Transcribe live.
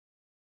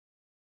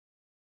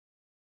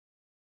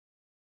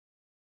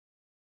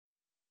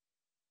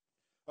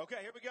Okay,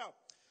 here we go.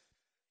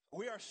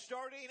 We are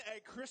starting a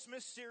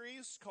Christmas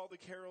series called The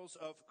Carols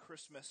of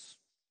Christmas.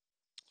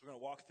 So we're going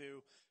to walk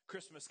through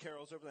Christmas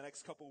carols over the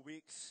next couple of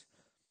weeks.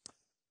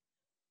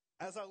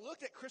 As I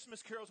looked at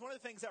Christmas carols, one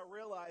of the things I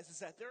realized is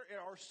that there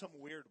are some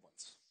weird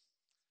ones.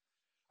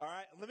 All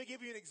right, let me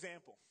give you an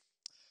example.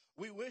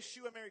 We wish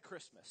you a Merry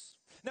Christmas.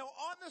 Now,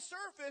 on the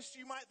surface,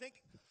 you might think,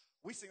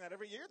 we sing that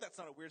every year. That's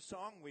not a weird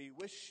song. We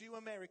wish you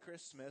a Merry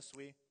Christmas.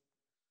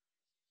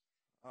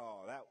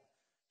 Oh,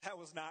 that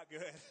was not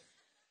good.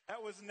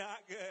 That was not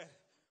good.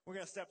 We're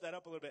going to step that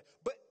up a little bit.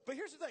 But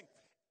here's the thing.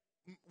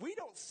 We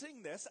don't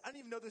sing this. I didn't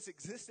even know this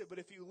existed. But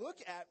if you look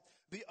at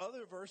the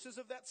other verses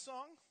of that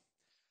song,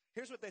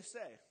 here's what they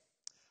say.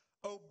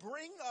 Oh,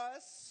 bring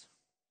us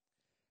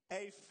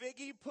a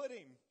figgy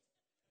pudding.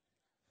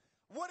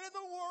 What in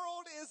the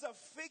world is a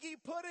figgy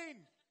pudding?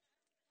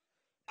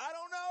 I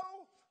don't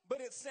know,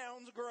 but it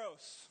sounds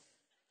gross.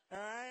 All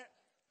right?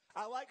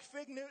 I like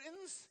fig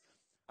Newtons.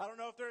 I don't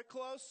know if they're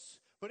close,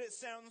 but it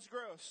sounds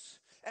gross.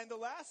 And the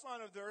last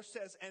line of the verse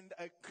says, and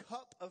a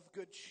cup of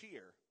good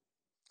cheer.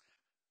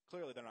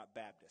 Clearly they're not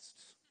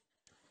Baptists.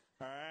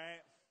 All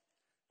right?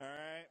 All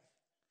right?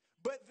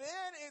 But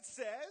then it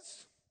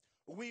says,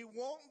 we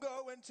won't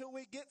go until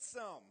we get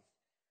some.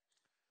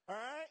 All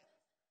right?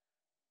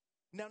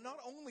 Now, not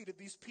only did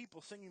these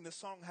people singing this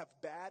song have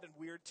bad and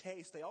weird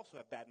taste, they also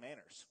have bad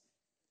manners.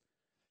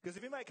 Because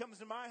if anybody comes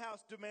to my house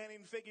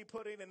demanding figgy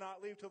pudding and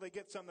not leave till they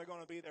get some, they're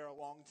going to be there a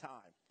long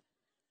time.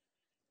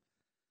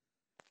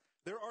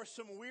 There are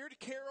some weird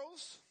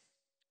carols,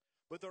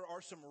 but there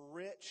are some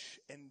rich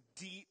and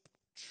deep,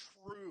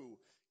 true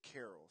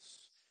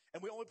carols.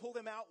 And we only pull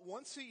them out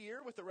once a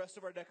year with the rest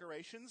of our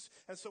decorations.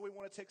 And so we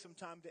want to take some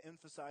time to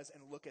emphasize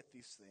and look at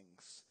these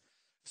things.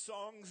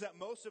 Songs that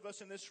most of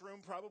us in this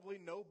room probably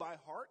know by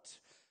heart,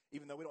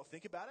 even though we don't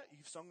think about it.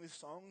 You've sung these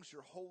songs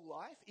your whole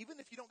life. Even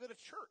if you don't go to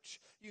church,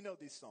 you know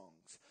these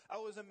songs. I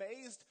was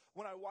amazed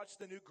when I watched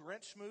the new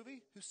Grinch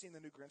movie. Who's seen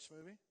the new Grinch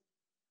movie?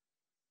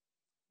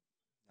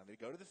 Now they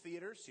go to the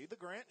theater, see the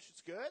Grinch.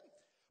 It's good.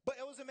 But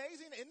it was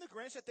amazing in the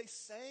Grinch that they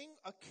sang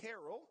a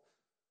carol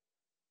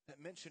that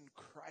mentioned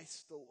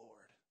Christ the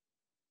Lord.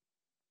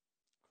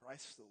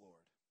 Christ the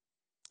Lord.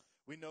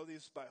 We know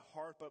these by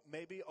heart, but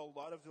maybe a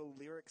lot of the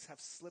lyrics have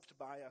slipped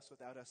by us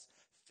without us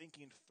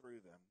thinking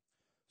through them.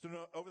 So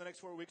over the next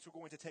 4 weeks, we're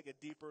going to take a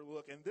deeper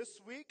look. And this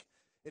week,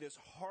 it is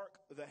Hark,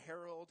 the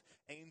Herald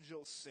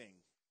Angels Sing.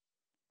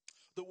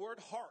 The word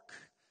hark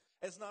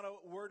is not a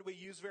word we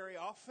use very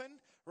often,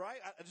 right?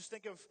 I just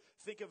think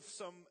of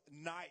some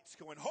knights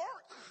going,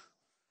 hark!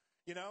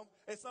 You know,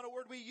 it's not a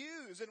word we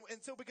use.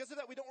 And so because of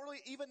that, we don't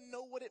really even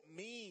know what it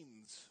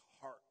means,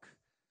 hark.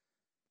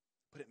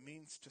 But it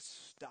means to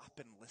stop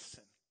and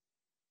listen.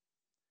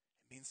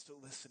 It means to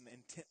listen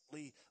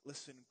intently,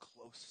 listen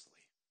closely.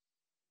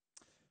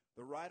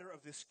 The writer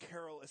of this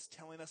carol is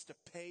telling us to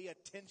pay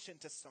attention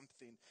to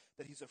something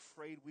that he's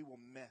afraid we will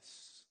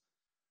miss.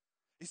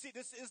 You see,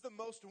 this is the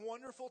most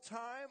wonderful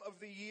time of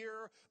the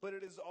year, but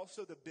it is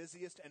also the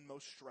busiest and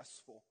most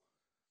stressful.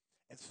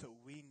 And so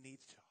we need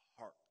to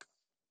hark.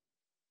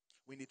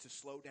 We need to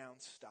slow down,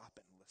 stop,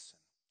 and listen.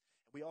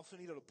 We also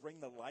need to bring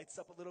the lights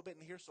up a little bit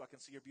in here so I can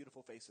see your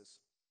beautiful faces.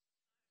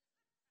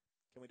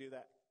 Can we do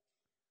that?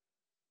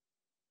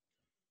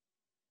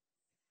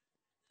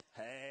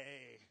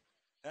 Hey,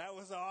 that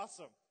was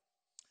awesome.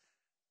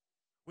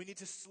 We need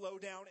to slow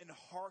down and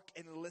hark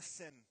and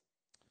listen.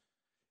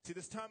 See,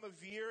 this time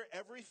of year,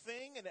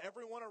 everything and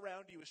everyone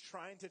around you is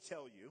trying to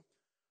tell you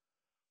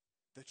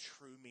the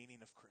true meaning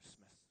of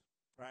Christmas,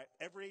 right?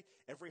 Every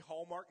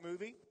Hallmark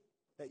movie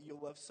that you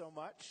love so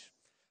much,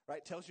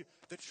 right, tells you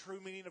the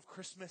true meaning of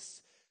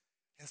Christmas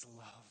is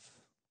love.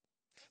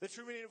 The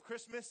true meaning of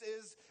Christmas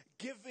is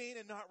giving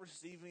and not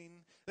receiving.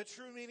 The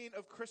true meaning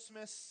of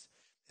Christmas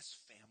is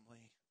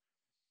family.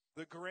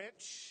 The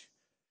Grinch,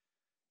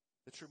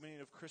 the true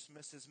meaning of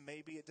Christmas is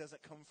maybe it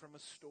doesn't come from a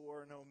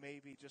store. No,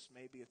 maybe, just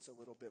maybe it's a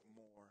little bit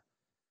more.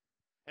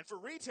 And for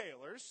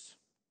retailers,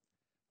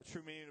 the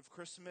true meaning of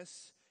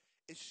Christmas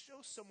is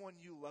show someone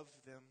you love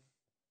them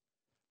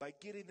by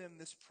getting them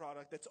this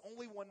product that's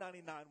only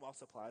 $1.99 while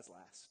supplies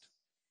last.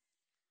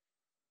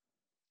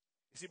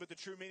 You see, but the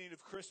true meaning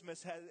of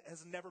Christmas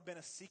has never been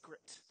a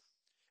secret.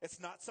 It's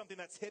not something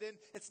that's hidden.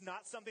 It's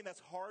not something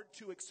that's hard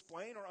to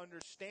explain or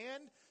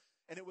understand.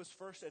 And it was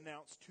first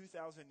announced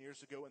 2,000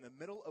 years ago in the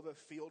middle of a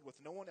field with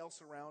no one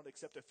else around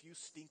except a few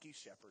stinky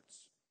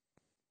shepherds.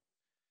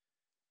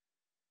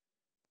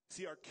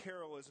 See, our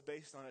carol is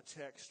based on a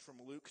text from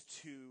Luke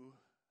 2,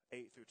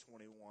 8 through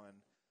 21.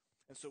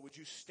 And so would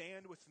you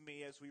stand with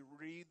me as we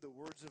read the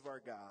words of our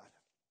God?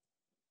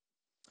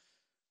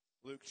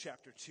 Luke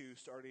chapter 2,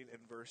 starting in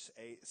verse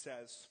 8,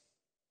 says,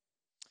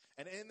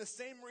 and in the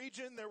same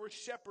region there were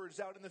shepherds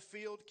out in the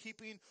field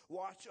keeping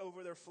watch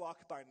over their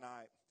flock by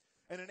night.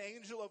 And an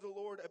angel of the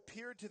Lord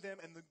appeared to them,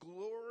 and the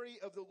glory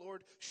of the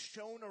Lord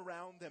shone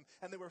around them,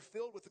 and they were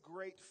filled with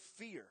great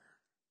fear.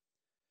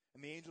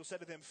 And the angel said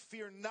to them,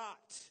 fear not,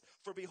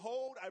 for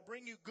behold, I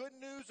bring you good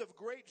news of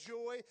great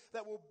joy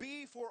that will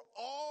be for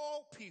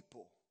all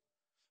people.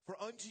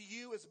 For unto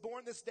you is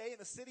born this day in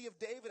the city of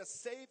David a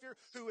Savior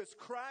who is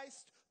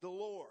Christ the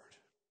Lord.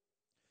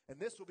 And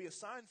this will be a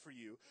sign for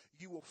you.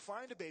 You will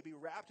find a baby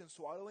wrapped in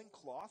swaddling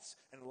cloths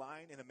and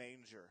lying in a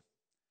manger.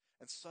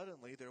 And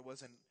suddenly there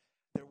was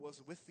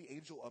with the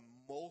angel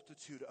a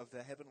multitude of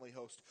the heavenly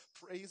host,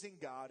 praising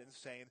God and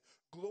saying,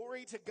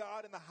 Glory to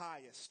God in the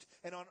highest,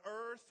 and on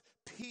earth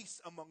peace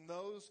among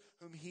those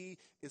whom he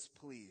is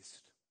pleased.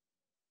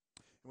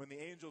 And when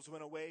the angels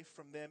went away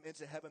from them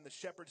into heaven, the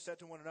shepherds said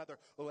to one another,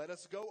 Let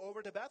us go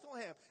over to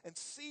Bethlehem and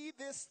see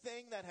this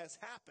thing that has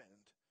happened,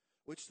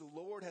 which the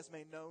Lord has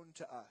made known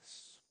to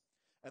us.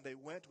 And they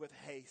went with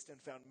haste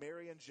and found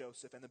Mary and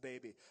Joseph and the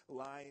baby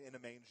lying in a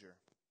manger.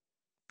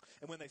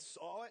 And when they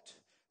saw it,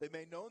 they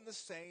made known the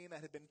saying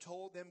that had been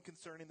told them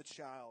concerning the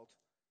child.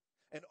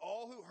 And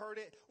all who heard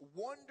it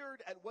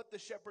wondered at what the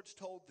shepherds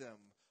told them.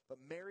 But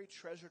Mary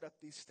treasured up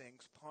these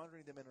things,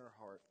 pondering them in her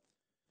heart.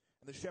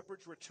 And the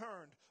shepherds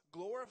returned,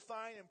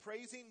 glorifying and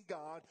praising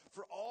God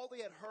for all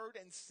they had heard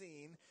and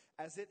seen,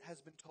 as it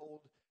has been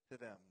told to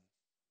them.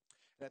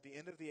 And at the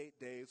end of the 8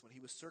 days, when he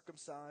was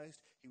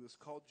circumcised, he was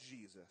called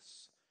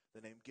Jesus,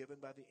 the name given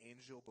by the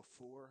angel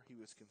before he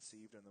was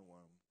conceived in the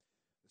womb.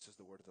 This is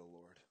the word of the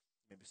Lord.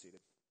 You may be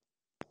seated.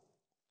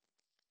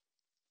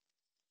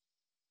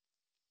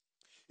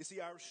 You see,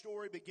 our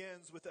story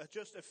begins with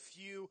just a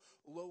few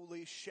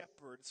lowly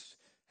shepherds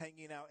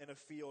hanging out in a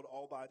field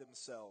all by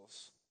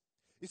themselves.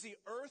 You see,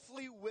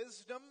 earthly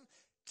wisdom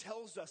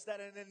tells us that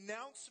an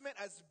announcement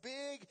as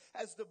big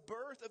as the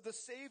birth of the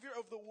Savior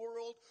of the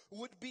world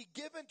would be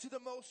given to the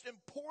most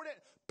important,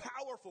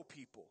 powerful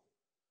people.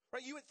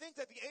 Right? You would think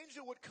that the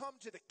angel would come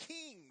to the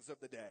kings of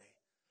the day,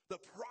 the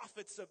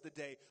prophets of the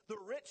day, the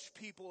rich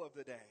people of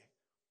the day,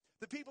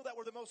 the people that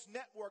were the most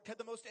networked, had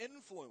the most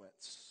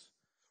influence.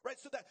 Right,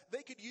 so that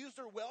they could use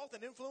their wealth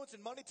and influence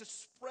and money to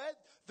spread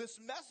this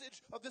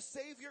message of the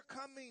Savior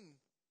coming.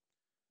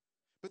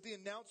 But the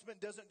announcement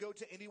doesn't go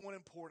to anyone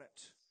important.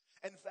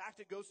 In fact,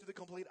 it goes to the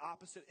complete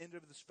opposite end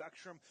of the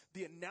spectrum.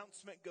 The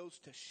announcement goes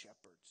to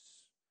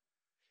shepherds.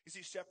 You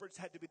see, shepherds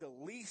had to be the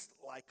least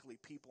likely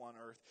people on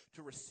earth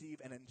to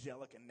receive an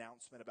angelic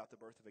announcement about the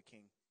birth of a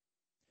king.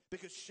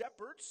 Because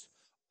shepherds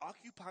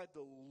occupied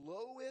the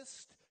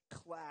lowest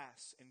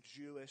class in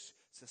Jewish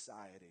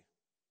society.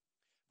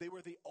 They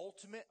were the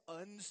ultimate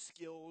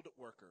unskilled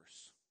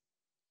workers.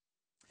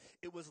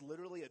 It was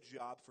literally a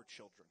job for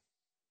children.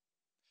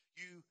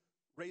 You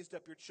raised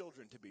up your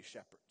children to be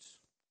shepherds.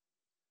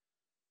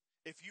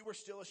 If you were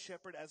still a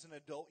shepherd as an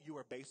adult, you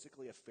were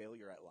basically a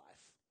failure at life.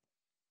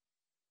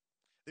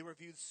 They were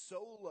viewed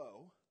so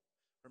low,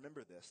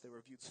 remember this, they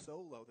were viewed so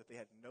low that they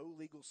had no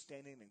legal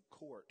standing in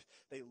court.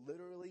 They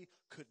literally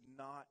could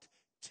not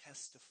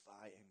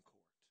testify in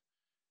court.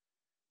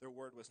 Their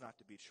word was not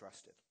to be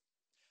trusted.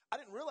 I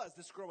didn't realize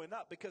this growing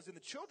up because in the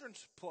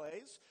children's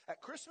plays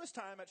at Christmas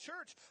time at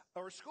church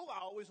or school,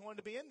 I always wanted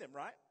to be in them,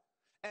 right?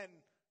 And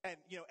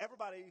you know,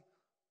 everybody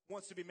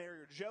wants to be Mary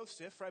or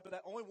Joseph, right? But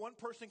that only one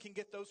person can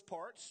get those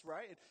parts,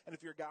 right? And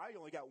if you're a guy, you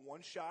only got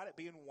one shot at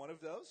being one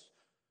of those.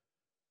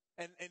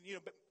 And you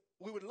know, but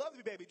we would love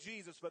to be baby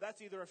Jesus, but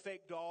that's either a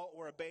fake doll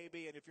or a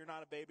baby. And if you're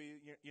not a baby,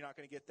 you're not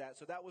going to get that.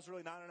 So that was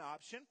really not an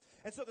option.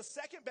 And so the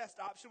second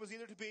best option was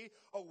either to be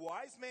a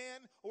wise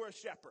man or a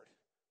shepherd.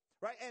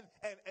 Right?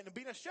 And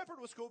being a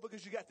shepherd was cool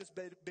because you got this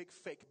big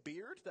fake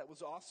beard that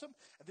was awesome.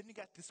 And then you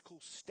got this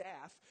cool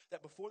staff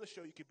that before the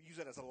show you could use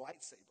it as a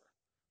lightsaber,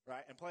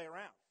 right? And play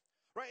around.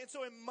 Right? And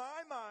so in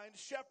my mind,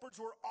 shepherds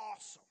were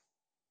awesome.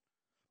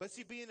 But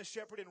see, being a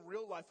shepherd in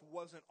real life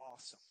wasn't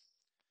awesome.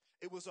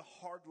 It was a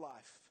hard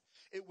life.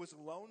 It was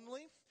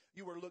lonely.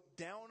 You were looked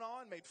down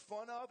on, made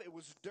fun of. It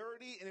was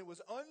dirty, and it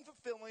was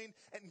unfulfilling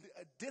and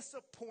a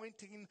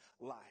disappointing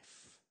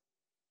life.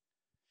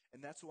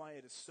 And that's why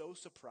it is so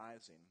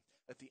surprising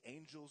that the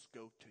angels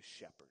go to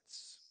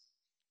shepherds.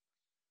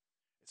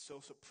 It's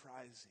so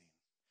surprising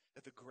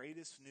that the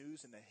greatest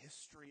news in the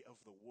history of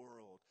the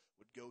world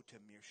would go to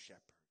mere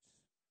shepherds.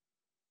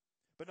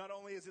 But not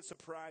only is it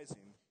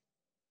surprising,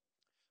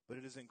 but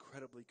it is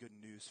incredibly good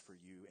news for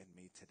you and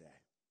me today.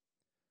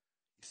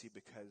 You see,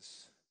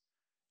 because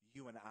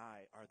you and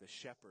I are the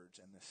shepherds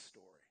in this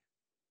story.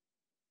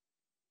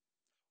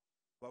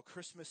 While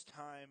Christmas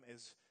time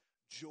is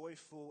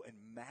joyful and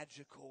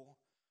magical,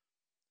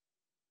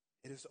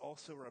 it is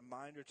also a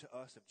reminder to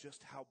us of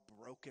just how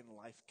broken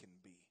life can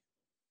be.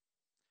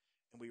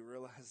 And we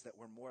realize that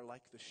we're more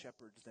like the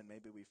shepherds than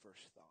maybe we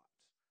first thought.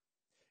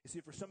 You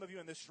see, for some of you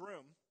in this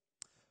room,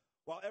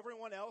 while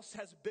everyone else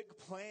has big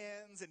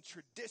plans and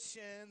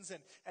traditions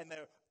and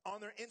they're on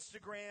their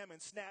Instagram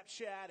and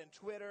Snapchat and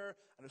Twitter,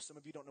 I know some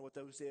of you don't know what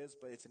those is,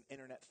 but it's an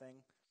internet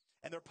thing.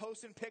 And they're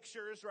posting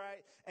pictures,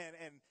 right? And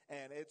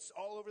it's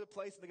all over the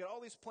place. And they got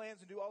all these plans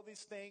and do all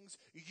these things.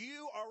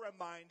 You are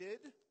reminded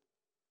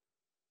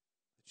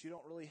that you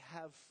don't really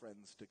have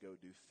friends to go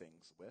do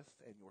things with.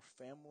 And your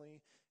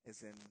family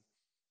is in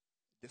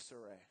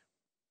disarray.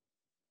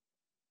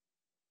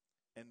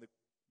 And the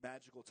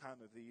magical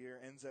time of the year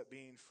ends up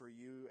being for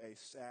you a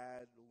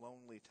sad,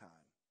 lonely time.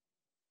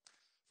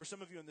 For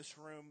some of you in this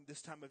room,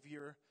 this time of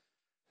year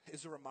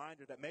is a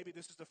reminder that maybe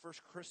this is the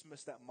first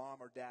Christmas that mom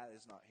or dad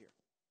is not here.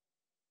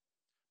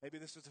 Maybe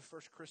this is the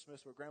first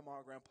Christmas where grandma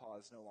or grandpa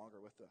is no longer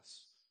with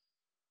us.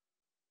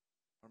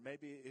 Or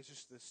maybe it's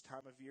just this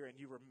time of year and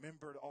you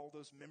remembered all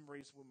those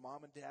memories when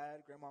mom and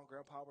dad, grandma and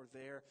grandpa were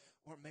there.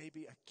 Or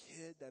maybe a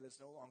kid that is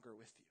no longer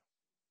with you.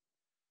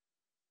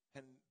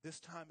 And this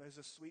time is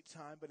a sweet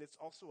time, but it's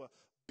also a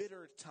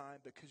bitter time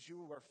because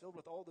you are filled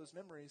with all those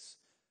memories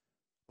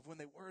of when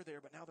they were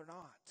there, but now they're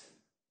not.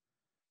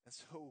 And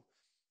so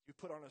you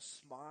put on a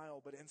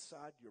smile, but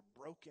inside you're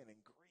broken and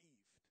grieved.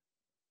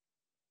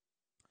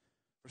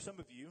 For some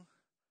of you,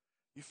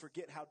 you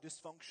forget how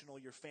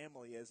dysfunctional your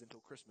family is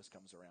until Christmas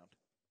comes around.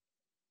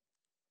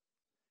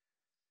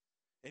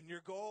 And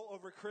your goal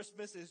over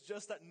Christmas is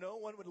just that no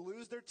one would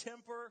lose their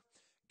temper,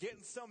 get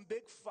in some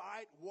big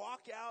fight,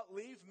 walk out,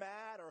 leave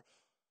mad, or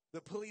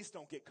the police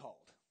don't get called.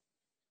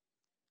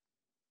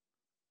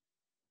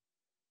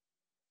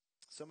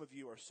 Some of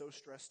you are so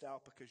stressed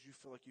out because you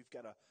feel like you've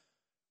got to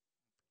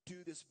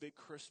do this big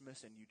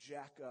Christmas and you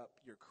jack up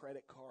your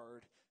credit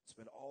card,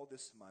 spend all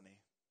this money.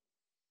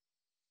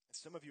 And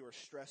some of you are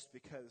stressed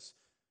because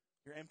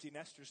you're empty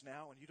nesters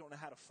now and you don't know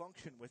how to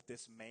function with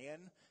this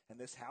man and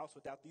this house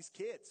without these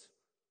kids.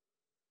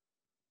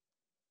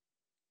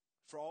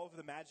 For all of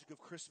the magic of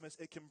Christmas,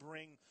 it can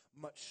bring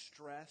much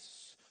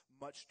stress,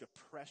 much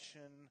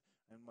depression,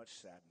 and much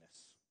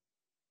sadness.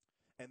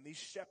 And these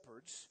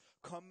shepherds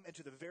come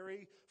into the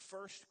very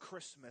first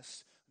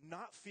Christmas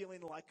not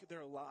feeling like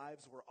their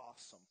lives were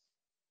awesome.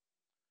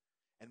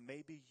 And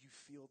maybe you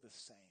feel the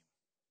same.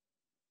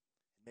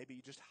 Maybe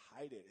you just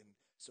hide it and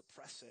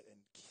suppress it and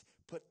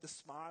put the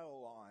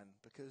smile on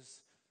because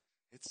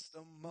it's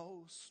the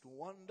most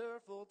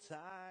wonderful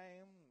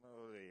time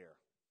of the year.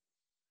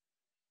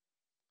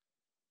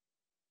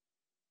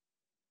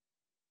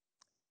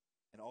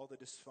 And all the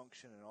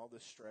dysfunction and all the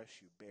stress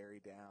you bury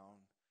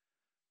down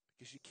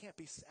because you can't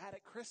be sad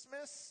at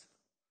Christmas.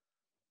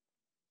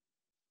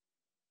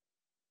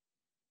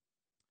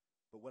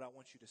 But what I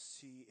want you to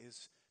see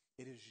is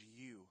it is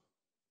you.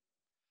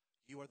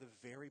 You are the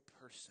very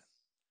person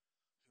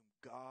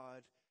whom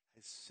God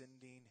is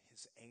sending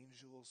his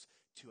angels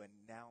to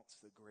announce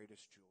the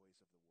greatest joys of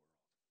the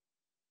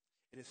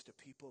world. It is to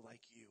people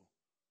like you,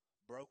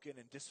 broken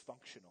and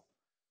dysfunctional,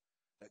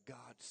 that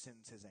God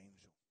sends his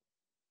angel.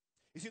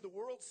 You see, the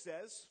world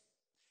says,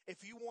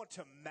 if you want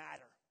to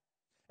matter,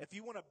 if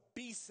you want to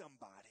be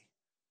somebody,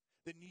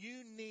 then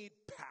you need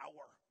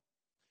power.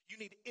 You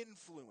need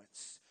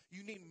influence.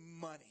 You need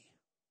money.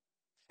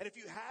 And if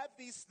you have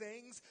these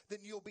things, then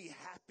you'll be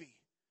happy.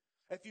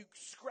 If you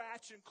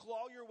scratch and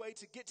claw your way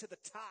to get to the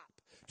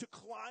top, to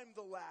climb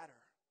the ladder,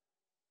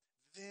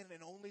 then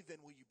and only then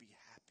will you be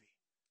happy.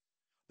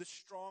 The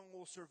strong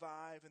will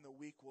survive and the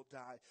weak will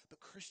die.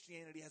 But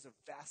Christianity has a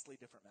vastly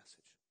different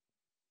message.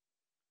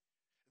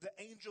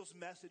 The angel's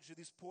message to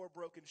these poor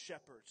broken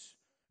shepherds.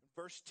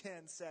 Verse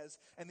 10 says,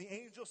 and the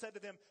angel said to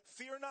them,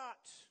 fear not,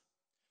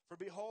 for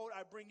behold,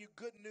 I bring you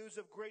good news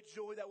of great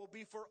joy that will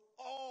be for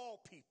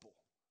all people.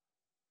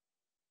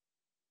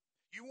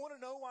 You want to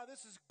know why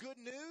this is good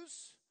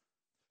news?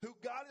 Who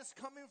God is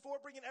coming for,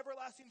 bringing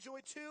everlasting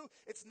joy to?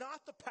 It's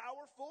not the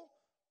powerful.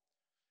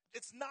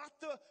 It's not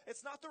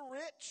the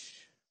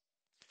rich.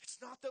 It's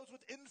not those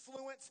with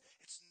influence.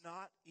 It's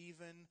not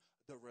even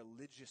the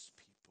religious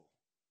people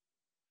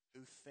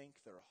who think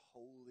they're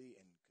holy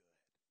and good.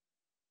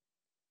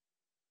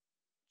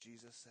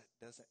 Jesus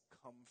doesn't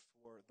come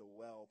for the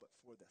well, but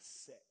for the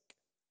sick.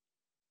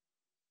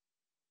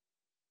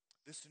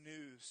 This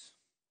news,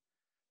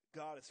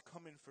 God is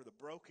coming for the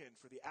broken,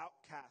 for the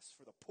outcast,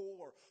 for the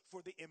poor,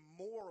 for the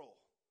immoral,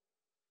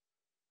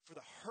 for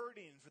the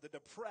hurting, for the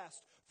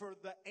depressed, for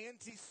the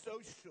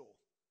antisocial,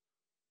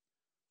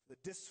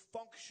 the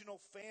dysfunctional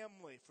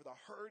family, for the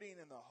hurting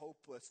and the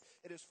hopeless.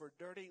 It is for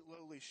dirty,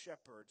 lowly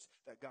shepherds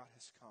that God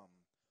has come.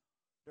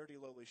 Dirty,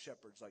 lowly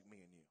shepherds like me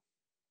and you.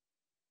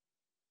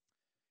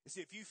 You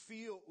see, if you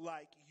feel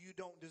like you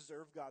don't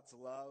deserve God's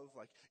love,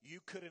 like you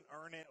couldn't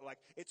earn it, like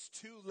it's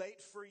too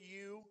late for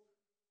you,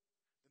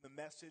 then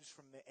the message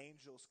from the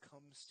angels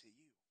comes to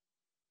you.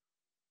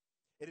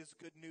 It is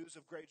good news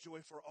of great joy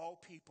for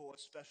all people,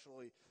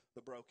 especially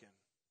the broken.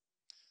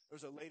 There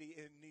was a lady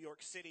in New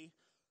York City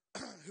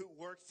who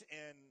worked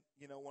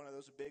in, one of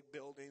those big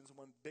buildings,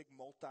 one big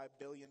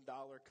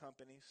multi-billion-dollar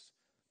companies,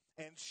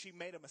 and she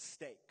made a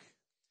mistake.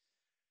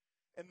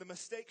 And the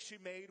mistake she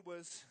made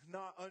was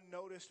not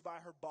unnoticed by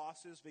her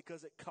bosses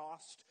because it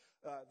cost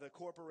the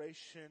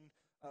corporation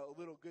a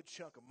little good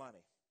chunk of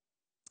money.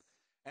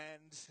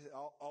 And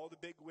all the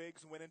big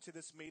wigs went into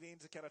this meeting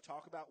to kind of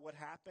talk about what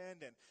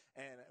happened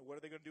and what are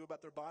they going to do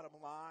about their bottom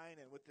line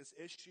and with this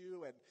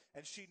issue.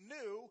 And she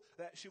knew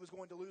that she was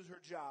going to lose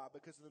her job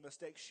because of the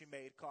mistakes she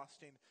made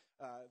costing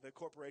the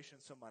corporation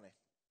some money.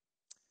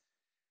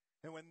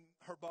 And when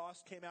her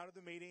boss came out of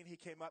the meeting, he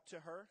came up to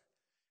her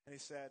and he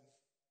said,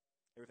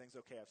 everything's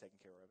okay, I've taken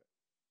care of it.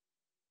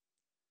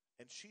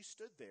 And she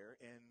stood there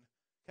in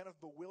kind of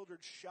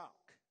bewildered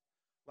shock.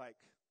 Like,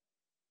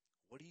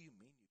 what do you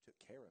mean you took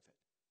care of it?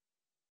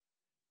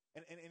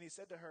 And he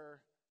said to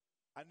her,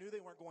 I knew they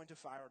weren't going to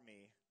fire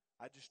me.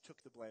 I just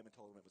took the blame and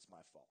told them it was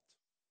my fault.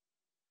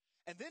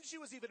 And then she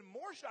was even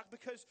more shocked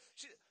because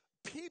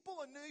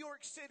people in New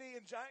York City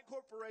and giant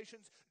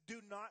corporations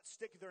do not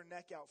stick their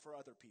neck out for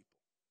other people.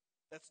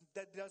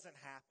 That doesn't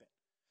happen.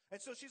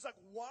 And so she's like,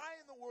 why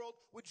in the world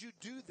would you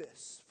do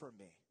this for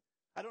me?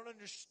 I don't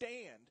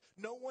understand.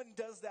 No one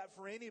does that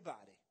for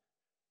anybody.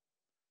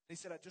 He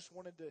said, I just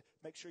wanted to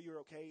make sure you're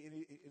okay. And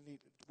he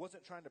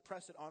wasn't trying to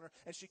press it on her.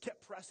 And she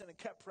kept pressing and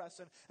kept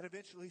pressing. And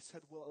eventually he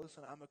said, well,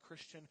 listen, I'm a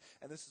Christian,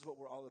 and this is what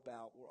we're all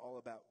about. We're all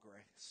about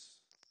grace.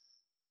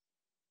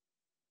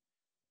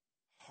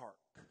 Hark.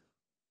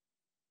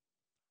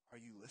 Are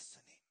you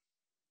listening?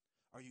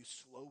 Are you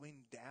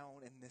slowing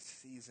down in this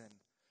season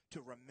to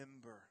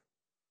remember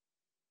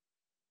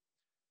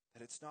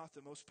that it's not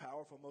the most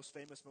powerful, most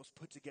famous, most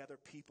put together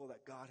people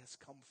that God has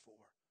come for,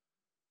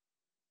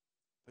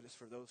 but it's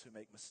for those who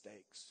make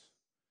mistakes.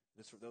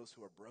 It's for those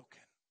who are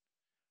broken.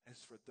 And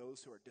it's for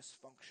those who are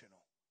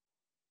dysfunctional.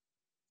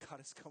 God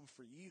has come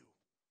for you.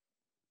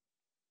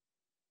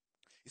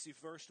 You see,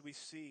 first we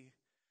see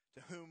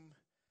to whom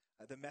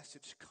the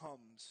message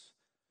comes.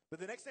 But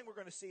the next thing we're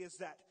going to see is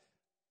that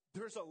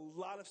there's a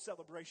lot of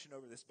celebration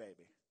over this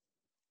baby.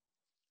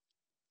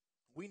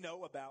 We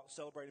know about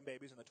celebrating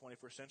babies in the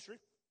 21st century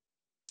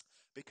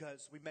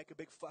because we make a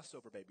big fuss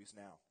over babies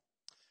now.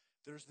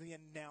 There's the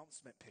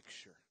announcement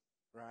picture,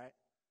 right?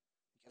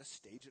 You got to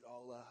stage it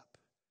all up.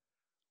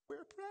 We're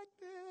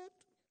pregnant.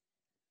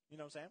 You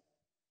know what I'm saying?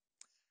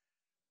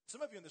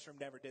 Some of you in this room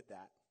never did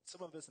that.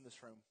 Some of us in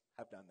this room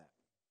have done that.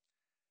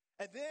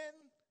 And then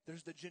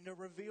there's the gender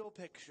reveal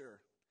picture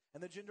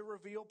and the gender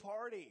reveal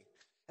party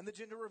and the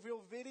gender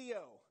reveal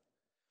video.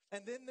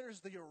 And then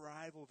there's the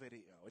arrival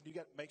video. And you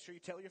got to make sure you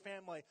tell your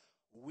family,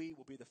 we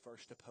will be the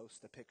first to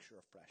post a picture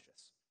of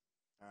Precious.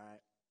 All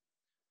right?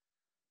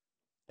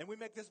 And we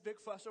make this big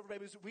fuss over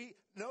babies. We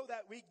know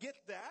that. We get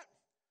that.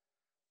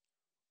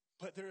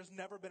 But there has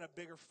never been a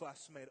bigger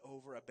fuss made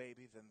over a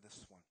baby than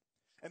this one.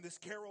 And this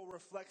carol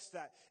reflects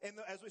that. And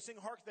as we sing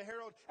Hark the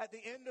Herald, at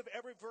the end of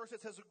every verse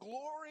it says,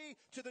 glory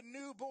to the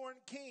newborn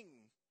king.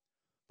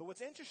 But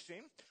what's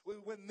interesting,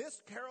 when this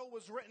carol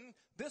was written,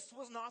 this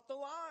was not the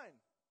line.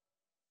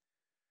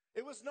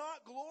 It was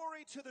not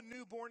glory to the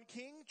newborn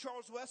king.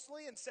 Charles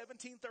Wesley in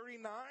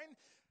 1739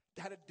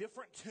 had a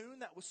different tune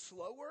that was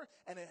slower,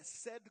 and it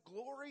said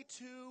glory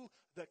to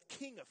the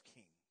King of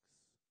Kings.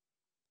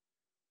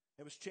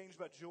 It was changed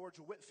by George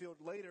Whitefield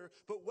later,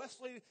 but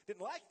Wesley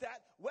didn't like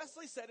that.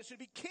 Wesley said it should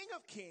be King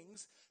of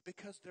Kings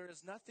because there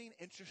is nothing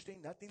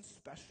interesting, nothing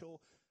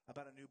special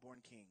about a newborn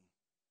king.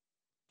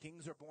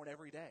 Kings are born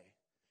every day.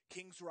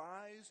 Kings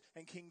rise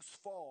and kings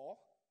fall.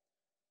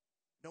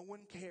 No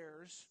one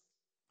cares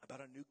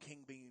about a new king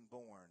being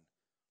born.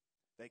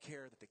 They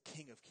care that the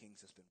King of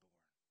Kings has been born.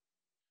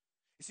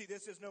 You see,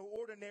 this is no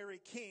ordinary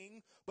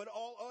king, but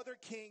all other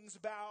kings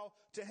bow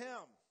to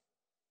him.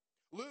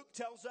 Luke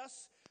tells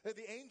us that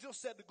the angel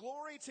said,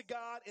 glory to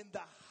God in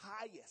the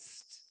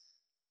highest.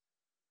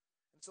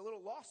 It's a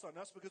little lost on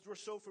us because we're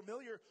so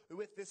familiar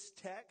with this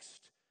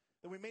text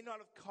that we may not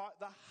have caught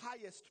the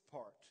highest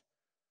part.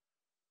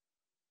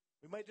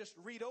 We might just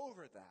read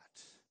over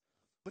that.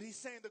 But he's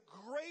saying the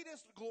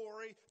greatest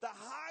glory, the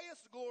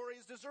highest glory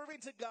is deserving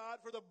to God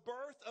for the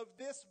birth of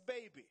this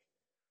baby.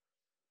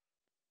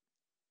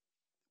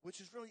 Which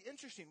is really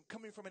interesting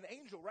coming from an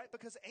angel, right?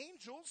 Because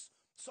angels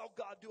saw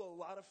God do a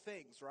lot of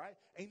things, right?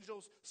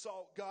 Angels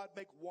saw God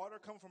make water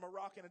come from a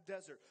rock in a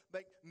desert,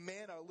 make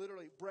manna,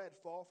 literally bread,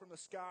 fall from the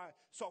sky,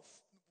 saw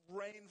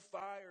rain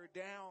fire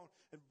down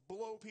and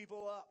blow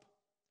people up.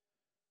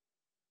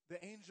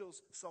 The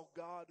angels saw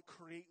God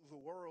create the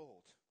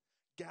world,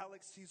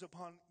 galaxies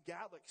upon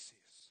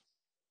galaxies.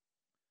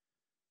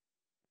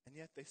 And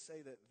yet they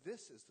say that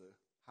this is the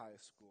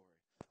highest glory.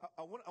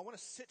 I want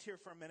to sit here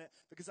for a minute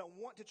because I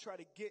want to try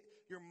to get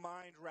your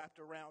mind wrapped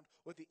around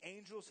what the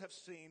angels have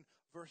seen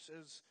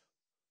versus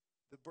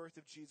the birth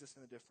of Jesus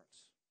and the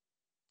difference.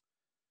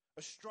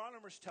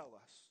 Astronomers tell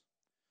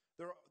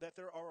us that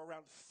there are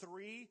around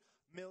 3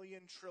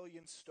 million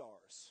trillion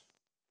stars.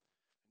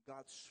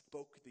 God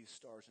spoke these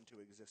stars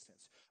into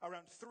existence.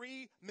 Around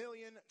 3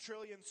 million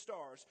trillion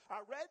stars. I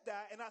read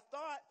that and I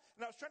thought,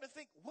 and I was trying to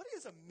think, what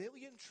is a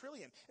million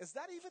trillion? Is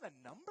that even a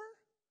number?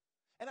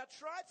 And I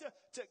tried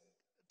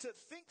to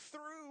think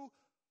through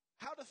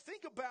how to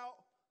think about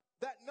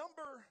that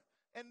number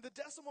and the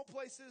decimal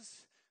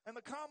places and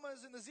the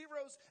commas and the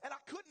zeros, and I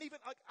couldn't even,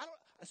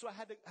 so I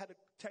had to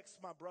text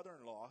my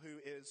brother-in-law, who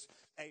is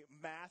a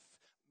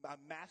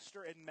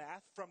master in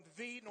math from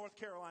the North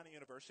Carolina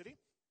University.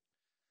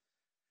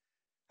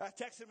 I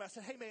texted him, I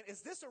said, hey man,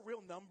 is this a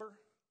real number?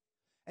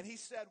 And he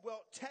said,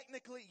 well,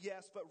 technically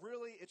yes, but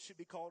really it should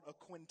be called a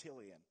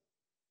quintillion.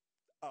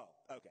 Oh,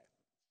 okay.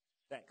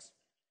 Thanks.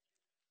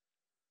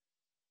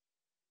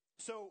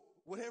 So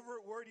whatever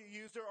word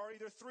you use, there are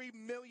either 3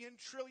 million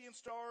trillion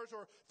stars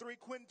or 3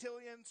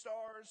 quintillion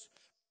stars.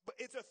 But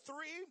it's a 3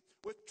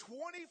 with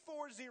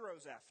 24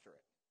 zeros after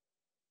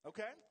it.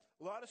 Okay?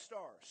 A lot of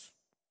stars.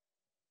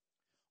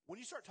 when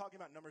you start talking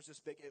about numbers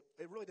this big,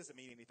 it really doesn't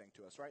mean anything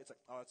to us, right? It's like,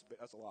 oh,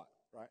 that's a lot,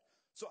 right?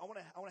 So I want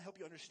to help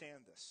you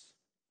understand this.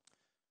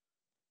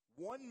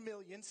 1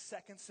 million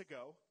seconds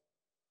ago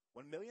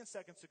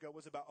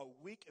was about a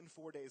week and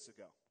 4 days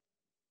ago.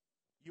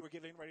 You were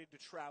getting ready to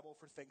travel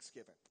for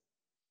Thanksgiving.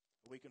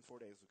 A week and 4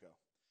 days ago.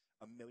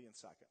 1 million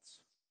seconds.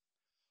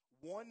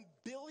 1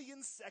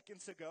 billion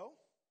seconds ago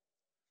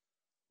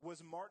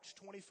was March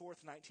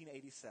 24th,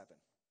 1987.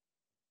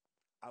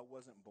 I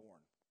wasn't born.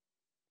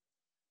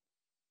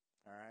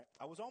 All right?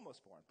 I was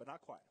almost born, but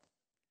not quite.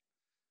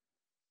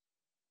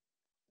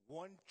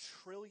 1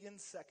 trillion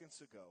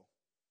seconds ago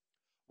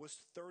was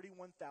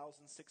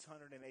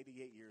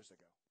 31,688 years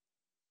ago.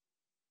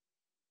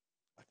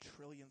 A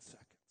trillion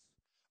seconds.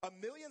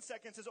 1 million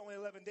seconds is only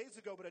 11 days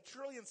ago, but a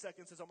trillion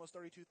seconds is almost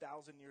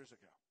 32,000 years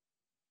ago.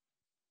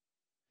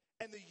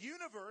 And the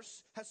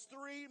universe has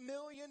 3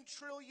 million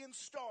trillion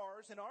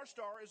stars, and our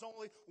star is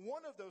only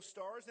one of those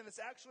stars, and it's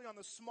actually on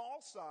the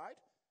small side.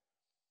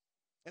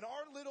 And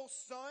our little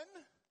sun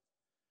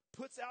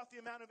puts out the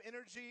amount of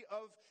energy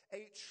of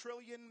 1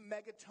 trillion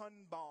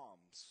megaton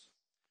bombs,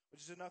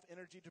 which is enough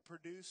energy to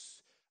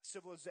produce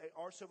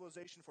our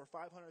civilization for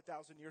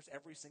 500,000 years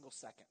every single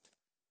second.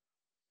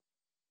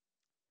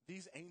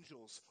 These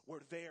angels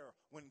were there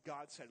when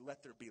God said,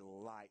 let there be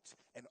light,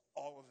 and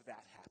all of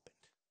that happened.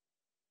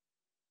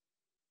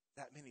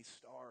 That many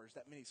stars,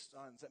 that many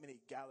suns, that many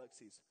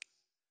galaxies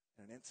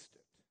in an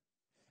instant.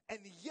 And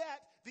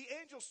yet, the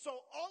angels saw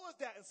all of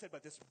that and said,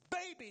 but this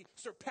baby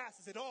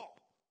surpasses it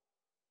all.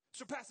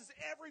 Surpasses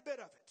every bit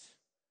of it.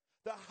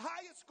 The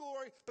highest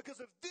glory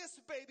because of this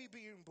baby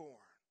being born.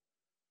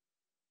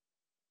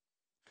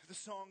 The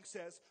song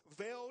says,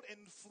 veiled in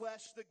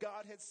flesh the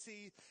Godhead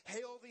see,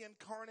 hail the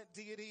incarnate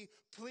deity,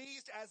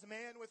 pleased as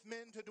man with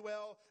men to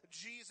dwell,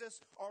 Jesus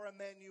our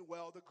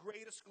Emmanuel. The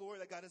greatest glory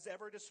that God has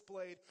ever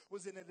displayed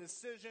was in a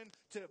decision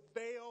to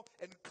veil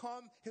and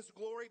come his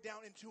glory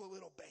down into a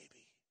little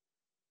baby.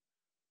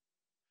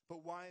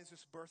 But why is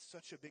this birth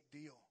such a big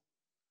deal?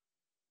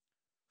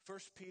 1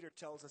 Peter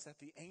tells us that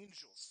the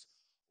angels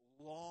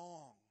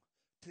long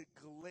to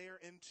glare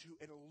into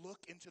and look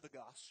into the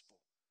gospel.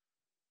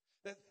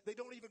 That they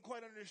don't even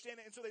quite understand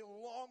it, and so they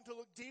long to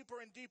look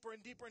deeper and deeper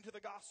and deeper into the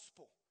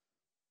gospel.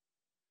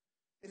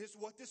 It is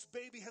what this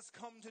baby has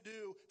come to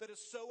do that has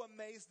so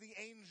amazed the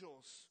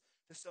angels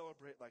to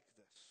celebrate like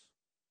this.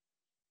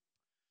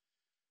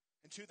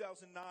 In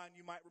 2009,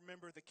 you might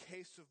remember the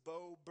case of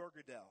Bo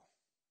Bergedal.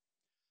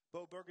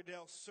 Bo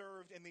Bergedal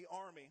served in the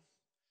army,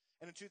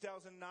 and in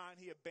 2009,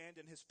 he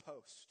abandoned his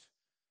post,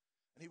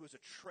 and he was a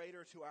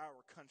traitor to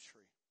our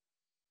country.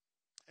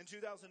 In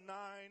 2009,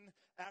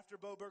 after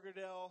Bo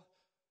Bergedal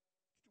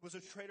was a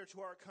traitor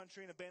to our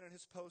country and abandoned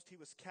his post, he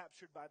was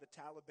captured by the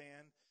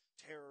Taliban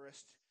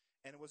terrorist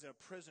and was a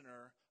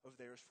prisoner of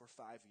theirs for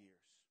 5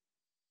 years.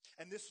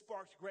 And this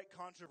sparked great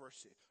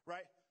controversy,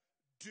 right?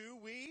 Do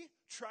we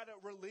try to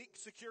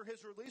secure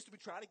his release? Do we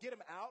try to get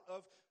him out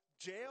of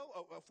jail,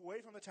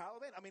 away from the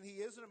Taliban? I mean,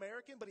 he is an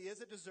American, but he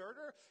is a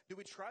deserter. Do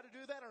we try to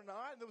do that or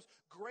not? And there was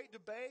great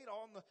debate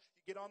you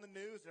get on the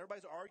news and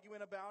everybody's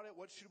arguing about it.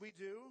 What should we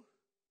do?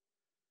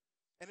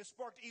 And it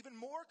sparked even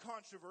more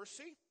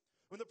controversy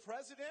when the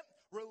president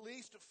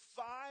released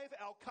 5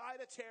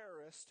 Al-Qaeda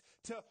terrorists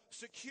to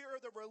secure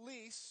the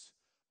release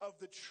of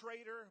the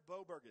traitor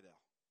Bo Bergedal.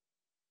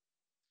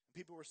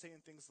 People were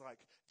saying things like,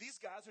 these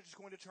guys are just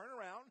going to turn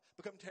around,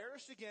 become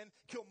terrorists again,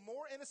 kill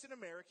more innocent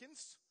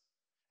Americans,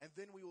 and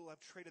then we will have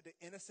traded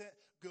the innocent,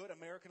 good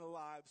American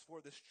lives for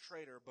this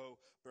traitor Bo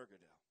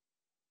Bergedal.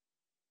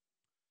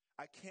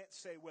 I can't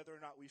say whether or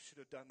not we should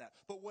have done that.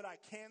 But what I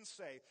can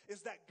say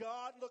is that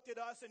God looked at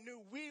us and knew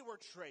we were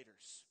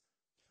traitors.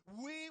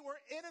 We were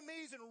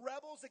enemies and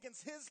rebels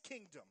against his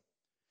kingdom.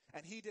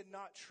 And he did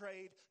not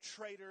trade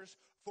traitors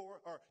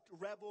or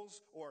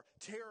rebels or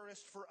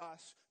terrorists for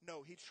us.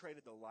 No, he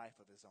traded the life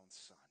of his own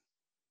son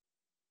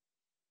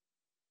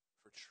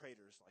for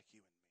traitors like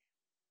you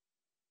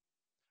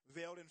and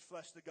me. Veiled in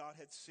flesh the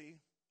Godhead see.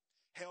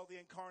 Hail the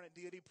incarnate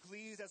deity,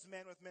 pleased as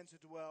man with men to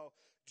dwell.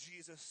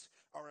 Jesus,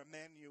 our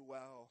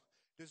Emmanuel,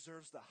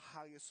 deserves the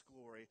highest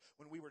glory.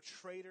 When we were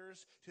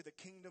traitors to the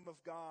kingdom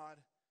of God,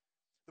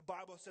 the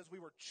Bible says we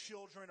were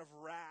children of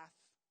wrath,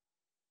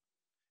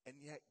 and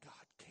yet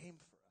God came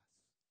for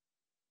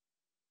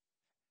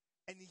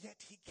us. And yet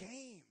he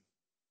came.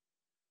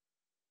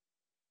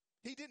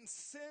 He didn't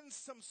send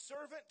some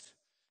servant.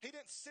 He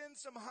didn't send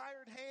some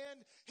hired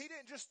hand. He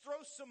didn't just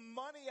throw some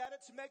money at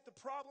it to make the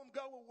problem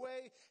go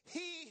away.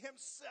 He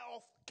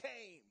himself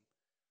came.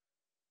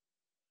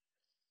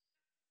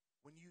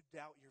 When you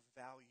doubt your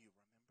value,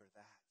 remember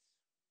that.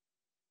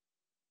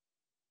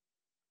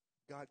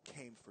 God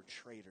came for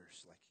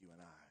traitors like you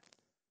and I.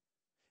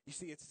 You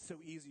see, it's so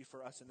easy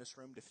for us in this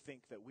room to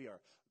think that we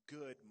are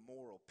good,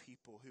 moral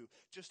people who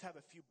just have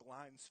a few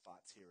blind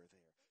spots here or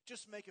there.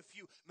 Just make a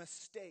few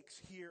mistakes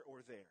here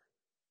or there.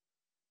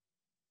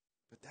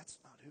 But that's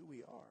not who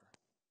we are.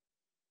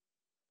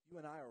 You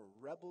and I are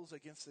rebels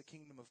against the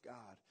kingdom of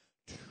God,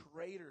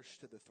 traitors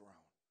to the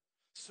throne,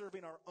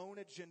 serving our own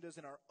agendas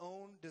and our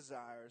own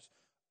desires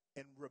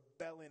and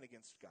rebelling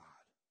against God.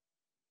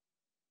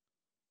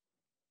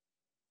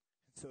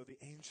 And so the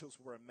angels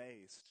were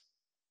amazed.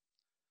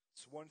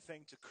 It's one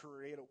thing to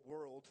create a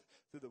world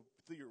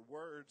through your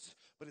words,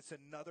 but it's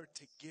another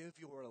to give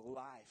your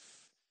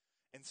life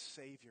and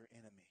save your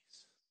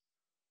enemies.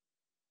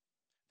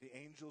 The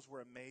angels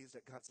were amazed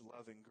at God's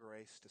love and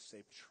grace to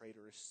save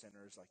traitorous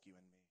sinners like you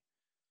and me.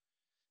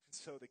 And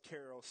so the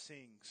carol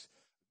sings,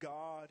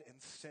 God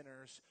and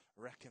sinners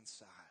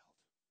reconciled,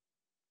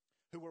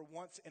 who were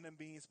once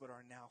enemies but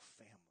are now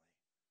family.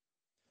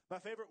 My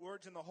favorite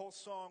words in the whole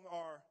song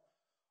are,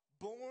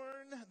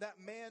 born that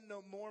man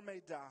no more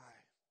may die,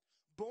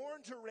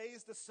 born to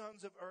raise the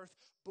sons of earth,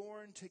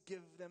 born to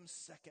give them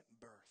second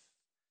birth.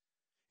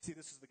 See,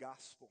 this is the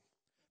gospel.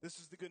 This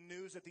is the good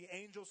news that the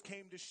angels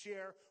came to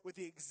share with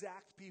the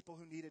exact people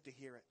who needed to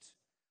hear it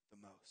the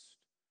most.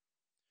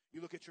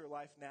 You look at your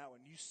life now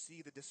and you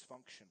see the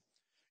dysfunction.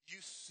 You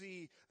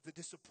see the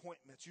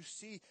disappointments. You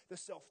see the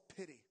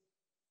self-pity.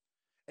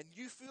 And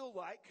you feel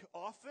like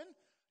often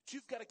that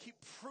you've got to keep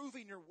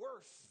proving your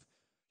worth.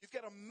 You've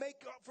got to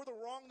make up for the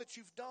wrong that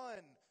you've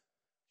done.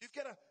 You've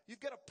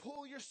got to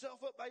pull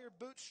yourself up by your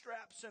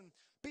bootstraps and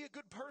be a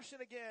good person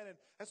again. And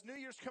as New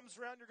Year's comes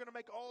around, you're going to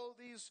make all of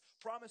these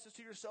promises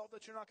to yourself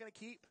that you're not going to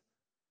keep.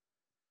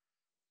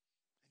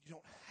 And you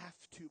don't have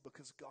to,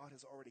 because God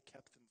has already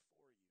kept them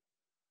for you.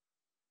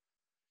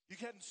 You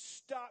can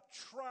stop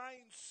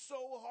trying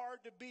so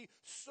hard to be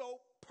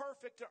so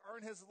perfect to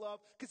earn his love,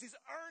 because he's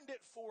earned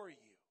it for you.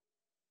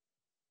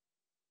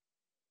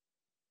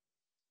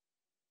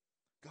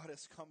 God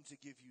has come to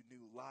give you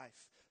new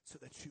life so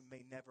that you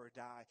may never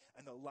die.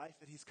 And the life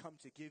that he's come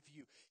to give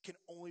you can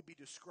only be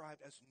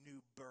described as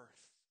new birth,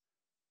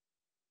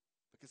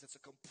 because it's a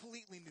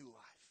completely new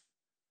life,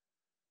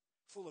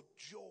 full of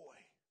joy.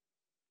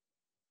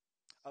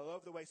 I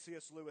love the way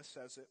C.S. Lewis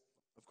says it,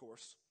 of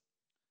course.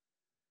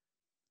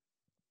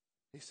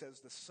 He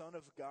says, the Son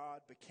of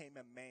God became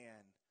a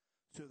man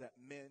so that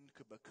men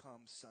could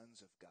become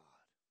sons of God.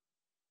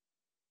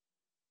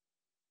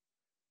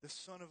 The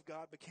Son of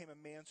God became a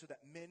man so that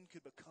men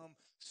could become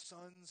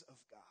sons of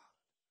God.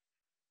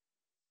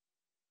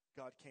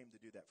 God came to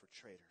do that for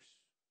traitors.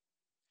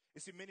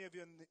 You see, many of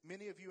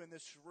you in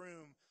this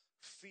room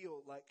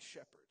feel like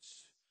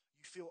shepherds.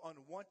 You feel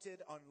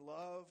unwanted,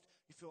 unloved.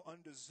 You feel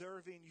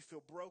undeserving. You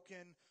feel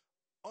broken,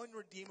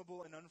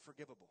 unredeemable, and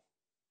unforgivable.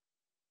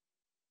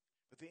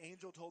 But the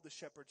angel told the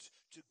shepherds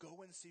to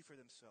go and see for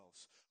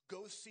themselves.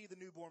 Go see the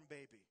newborn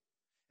baby.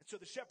 And so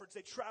the shepherds,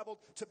 they traveled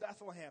to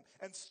Bethlehem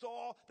and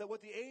saw that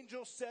what the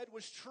angel said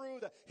was true,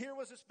 that here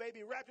was this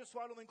baby wrapped in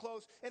swaddling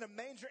clothes in a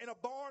manger, in a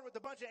barn with a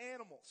bunch of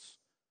animals.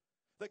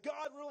 That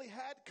God really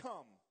had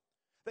come.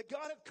 That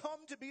God had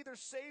come to be their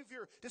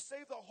Savior, to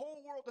save the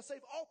whole world, to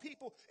save all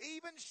people,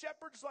 even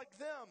shepherds like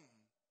them.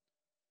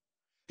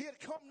 He had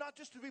come not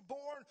just to be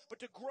born, but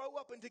to grow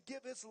up and to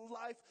give his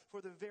life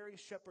for the very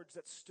shepherds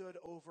that stood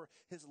over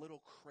his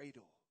little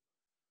cradle.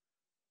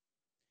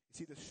 You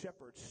see, the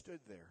shepherds stood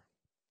there,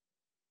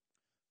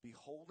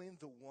 beholding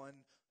the one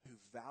who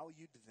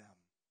valued them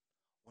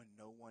when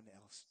no one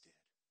else did.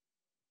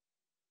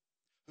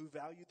 Who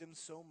valued them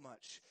so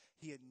much,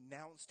 he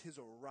announced his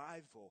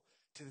arrival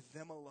to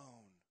them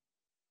alone,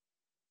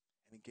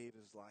 and he gave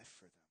his life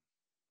for them.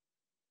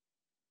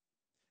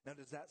 Now,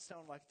 does that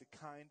sound like the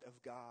kind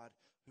of God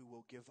who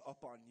will give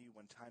up on you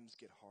when times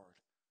get hard?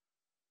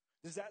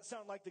 Does that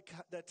sound like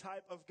the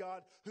type of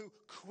God who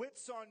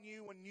quits on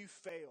you when you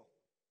fail?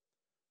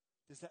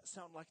 Does that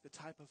sound like the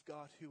type of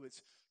God who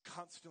is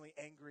constantly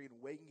angry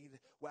and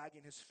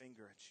wagging his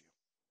finger at you?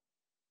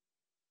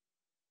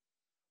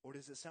 Or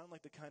does it sound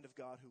like the kind of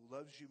God who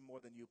loves you more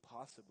than you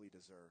possibly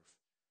deserve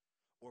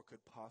or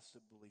could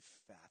possibly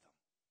fathom?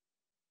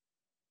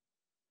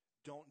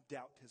 Don't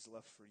doubt his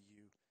love for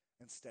you.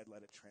 Instead,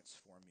 let it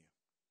transform you.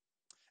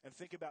 And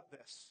think about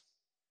this.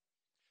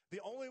 The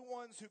only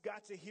ones who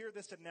got to hear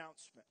this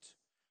announcement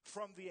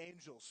from the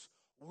angels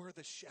were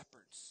the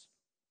shepherds.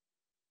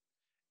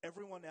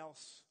 Everyone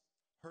else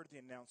heard the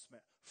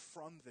announcement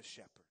from the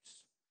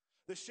shepherds.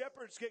 The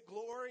shepherds get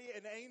glory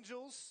and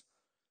angels,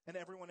 and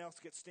everyone else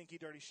gets stinky,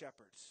 dirty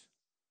shepherds.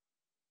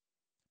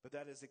 But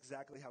that is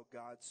exactly how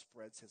God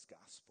spreads his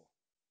gospel.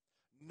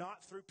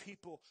 Not through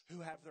people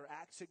who have their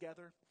act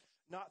together,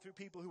 not through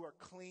people who are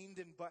cleaned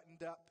and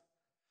buttoned up,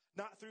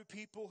 not through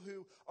people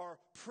who are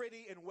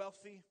pretty and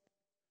wealthy,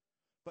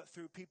 but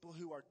through people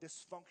who are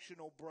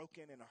dysfunctional,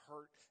 broken, and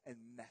hurt and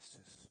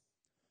messes.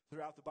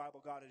 Throughout the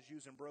Bible, God is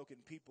using broken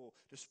people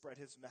to spread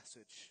his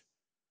message.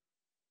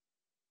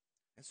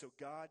 And so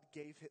God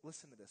gave,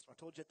 listen to this. I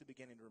told you at the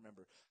beginning to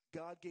remember.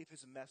 God gave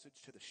his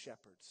message to the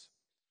shepherds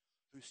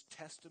whose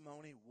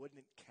testimony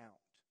wouldn't count,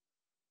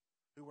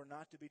 who were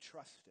not to be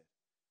trusted.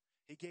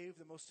 He gave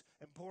the most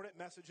important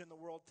message in the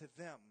world to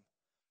them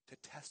to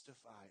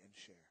testify and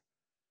share.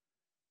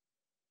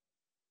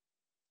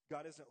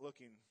 God isn't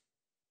looking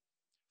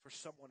for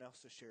someone else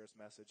to share his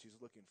message.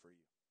 He's looking for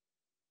you.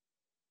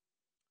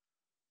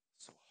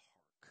 So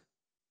hark,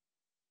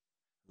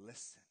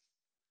 listen,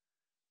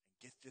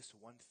 and get this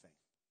one thing.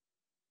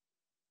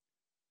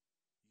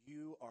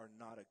 you are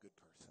not a good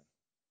person.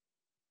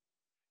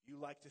 You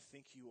like to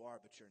think you are,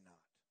 but you're not.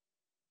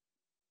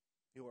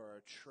 You are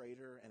a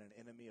traitor and an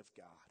enemy of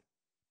God.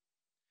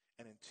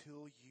 And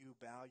until you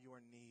bow your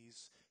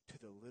knees to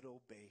the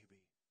little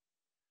baby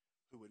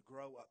who would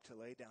grow up to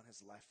lay down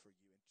his life for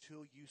you,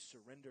 until you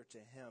surrender to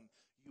him,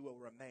 you will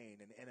remain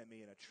an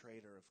enemy and a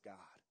traitor of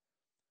God.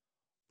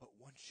 But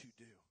once you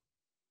do,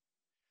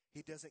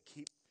 he doesn't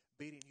keep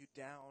beating you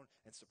down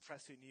and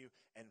suppressing you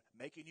and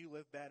making you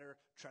live better,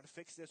 trying to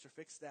fix this or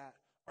fix that,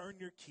 earn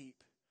your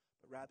keep.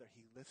 But rather,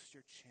 he lifts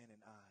your chin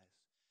and eyes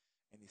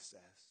and he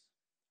says,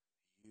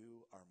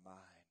 you are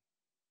mine.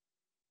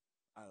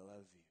 I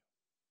love you.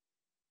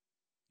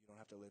 You don't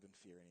have to live in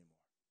fear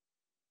anymore.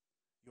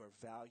 You are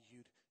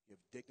valued, you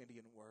have dignity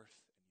and worth,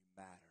 and you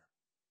matter.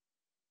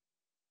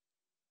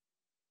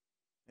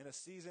 In a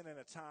season and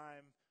a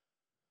time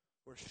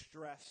where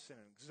stress and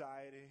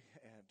anxiety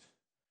and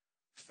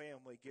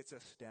family gets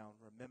us down,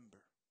 remember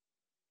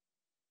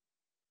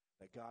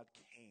that God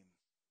came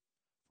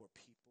for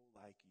people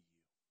like you.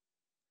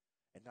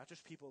 And not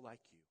just people like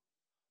you,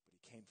 but he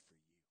came for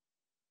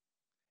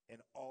you in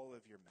all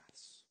of your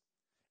mess.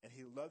 And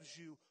he loves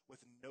you with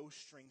no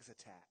strings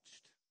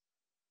attached.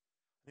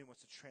 And he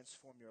wants to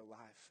transform your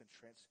life and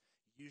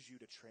use you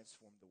to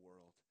transform the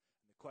world.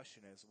 And the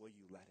question is, will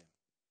you let him?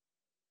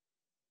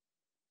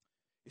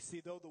 You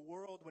see, though the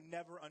world would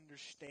never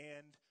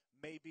understand,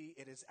 maybe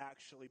it is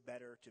actually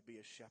better to be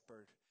a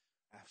shepherd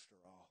after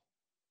all.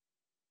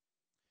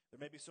 There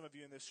may be some of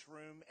you in this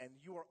room, and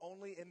you are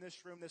only in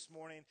this room this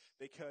morning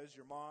because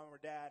your mom or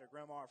dad or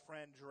grandma or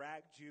friend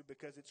dragged you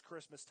because it's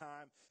Christmas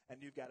time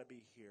and you've got to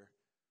be here.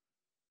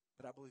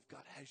 But I believe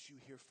God has you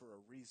here for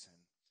a reason.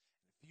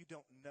 If you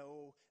don't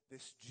know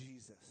this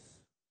Jesus,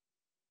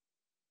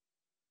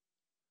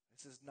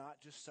 this is not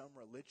just some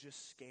religious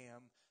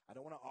scam. I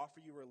don't want to offer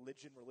you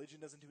religion. Religion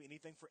doesn't do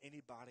anything for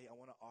anybody. I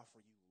want to offer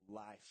you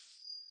life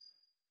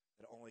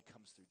that only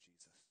comes through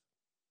Jesus.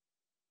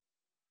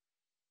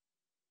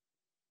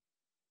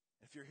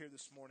 If you're here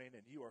this morning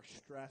and you are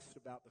stressed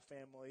about the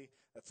family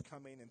that's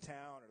coming in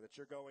town or that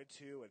you're going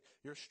to, and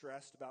you're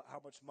stressed about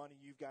how much money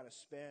you've got to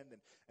spend,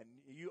 and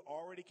you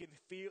already can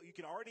feel, you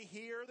can already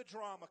hear the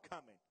drama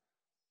coming,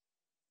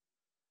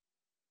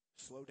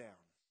 slow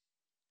down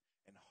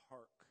and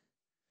hark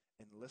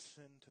and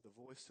listen to the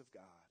voice of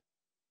God.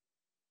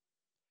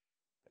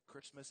 That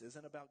Christmas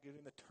isn't about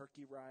getting the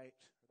turkey right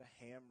or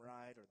the ham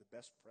right or the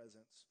best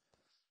presents.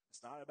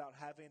 It's not about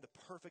having the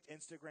perfect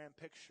Instagram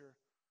picture.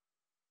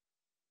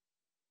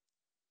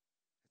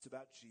 It's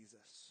about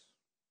Jesus.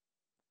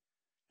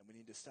 And we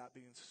need to stop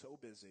being so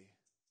busy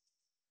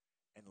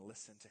and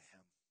listen to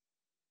him.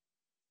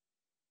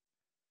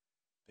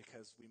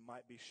 Because we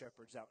might be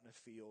shepherds out in a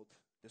field,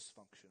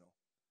 dysfunctional.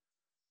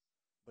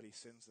 But he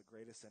sends the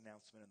greatest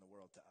announcement in the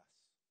world to us,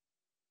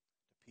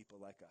 to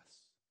people like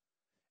us.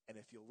 And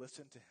if you'll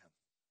listen to him,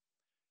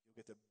 you'll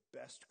get the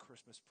best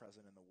Christmas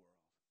present in the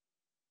world.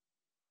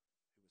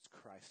 It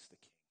was Christ the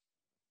King.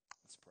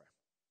 Let's pray.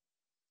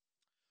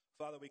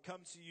 Father, we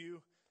come to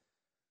you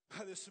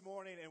this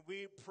morning and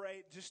we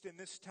pray just in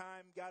this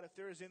time, God, if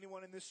there is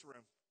anyone in this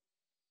room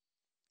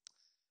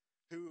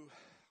who,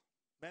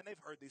 man,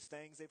 they've heard these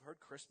things, they've heard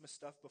Christmas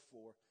stuff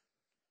before.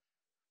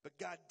 But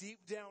God,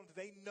 deep down,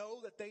 they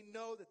know that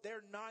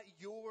they're not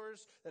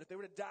yours, that if they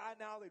were to die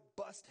now, they'd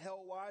bust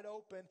hell wide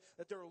open,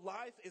 that their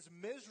life is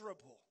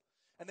miserable.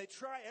 And they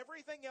try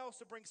everything else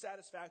to bring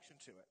satisfaction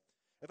to it.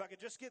 If I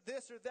could just get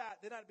this or that,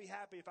 then I'd be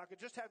happy. If I could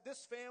just have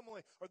this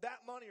family or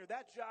that money or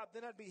that job,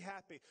 then I'd be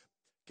happy.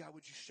 God,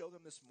 would you show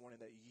them this morning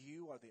that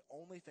you are the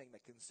only thing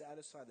that can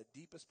satisfy the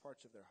deepest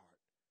parts of their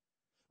heart?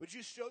 Would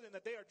you show them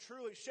that they are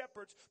truly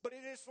shepherds, but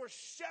it is for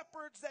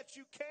shepherds that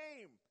you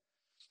came.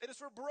 It is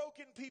for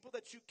broken people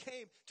that you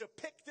came to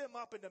pick them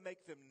up and to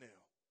make them new.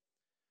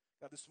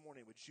 God, this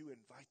morning, would you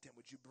invite them?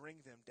 Would you bring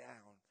them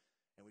down?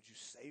 And would you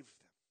save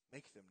them?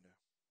 Make them new.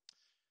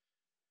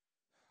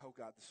 Oh,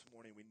 God, this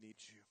morning we need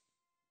you.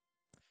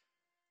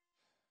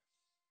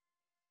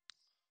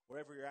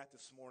 Wherever you're at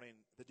this morning,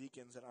 the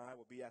deacons and I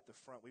will be at the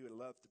front. We would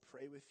love to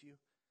pray with you.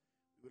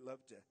 We would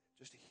love to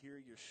just hear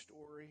your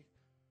story.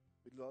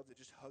 We'd love to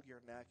just hug your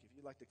neck. If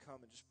you'd like to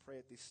come and just pray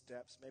at these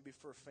steps, maybe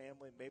for a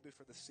family, maybe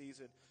for the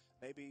season,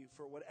 maybe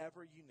for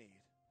whatever you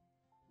need,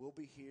 we'll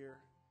be here.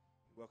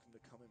 You're welcome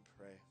to come and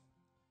pray.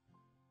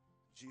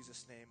 In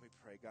Jesus' name we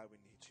pray. God, we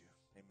need you.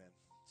 Amen.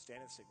 Stand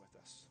and sing with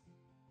us.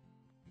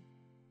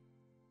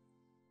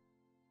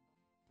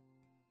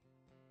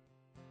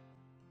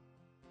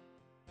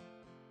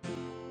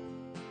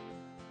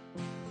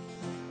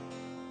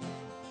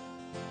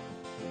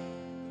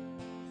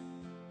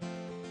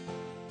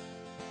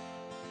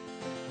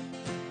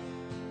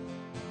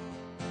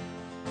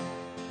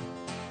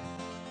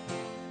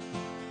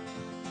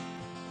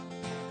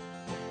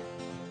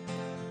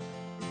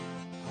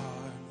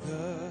 Hark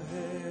the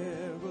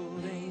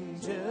herald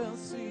angels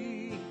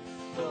sing,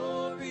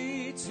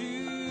 glory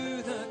to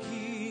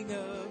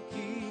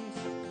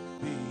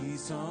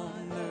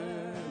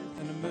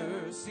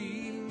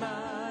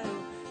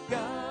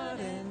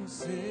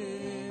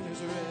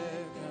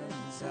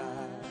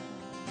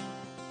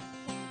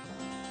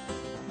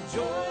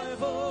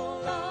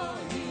Joyful all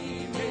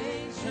ye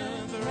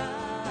nations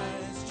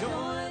rise,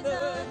 join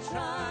the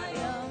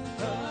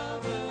triumph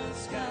of the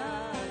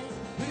skies,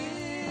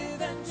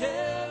 with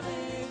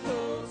angelic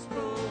hosts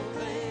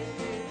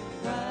proclaim,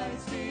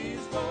 Christ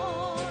is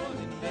born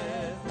in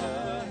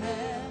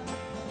Bethlehem.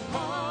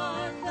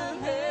 Hark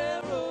the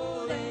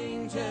herald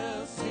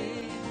angels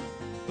sing,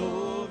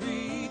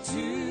 glory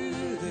to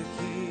the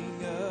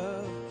King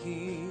of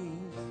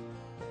Kings.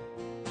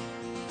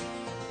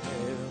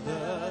 Hail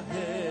the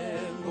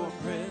heavenborn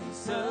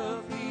Prince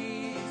of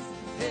Peace,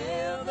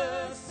 hail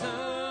the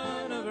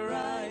Son of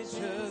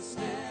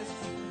Righteousness,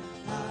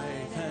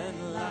 life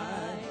and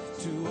life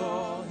to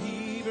all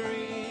he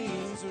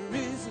brings,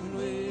 risen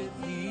with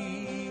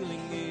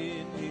healing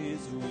in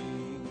his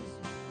wings.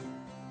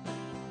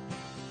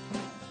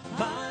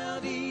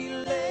 Mild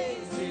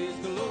delays his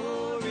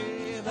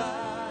glory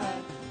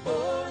abide,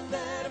 born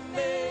that a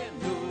man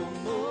no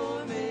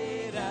more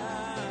may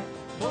die,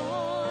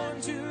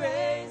 born to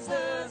raise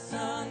the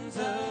sons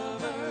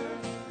of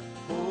earth,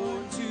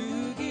 born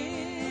to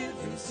give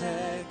them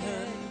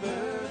second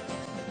birth.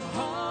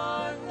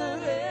 Hark the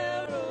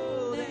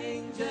herald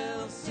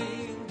angels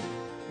sing,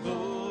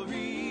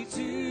 glory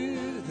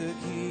to the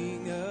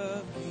King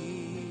of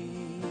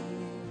Kings.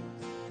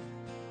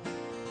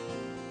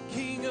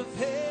 King of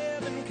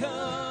heaven,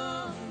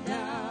 come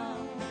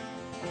down.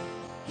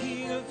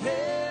 King of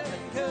heaven,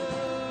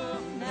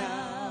 come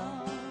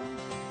now.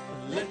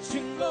 Let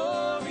your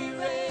glory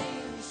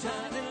reign,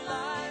 shining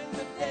like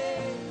the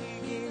day.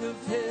 King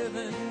of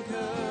heaven,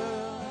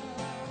 come.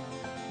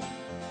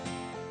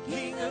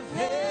 King of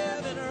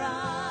heaven,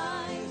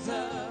 rise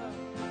up.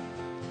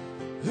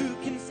 Who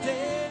can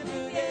stand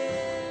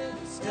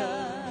against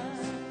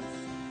us?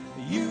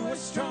 You are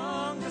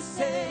strong to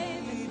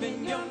save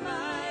in your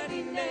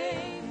mighty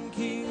name,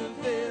 King of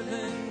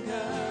heaven,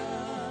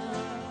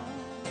 come.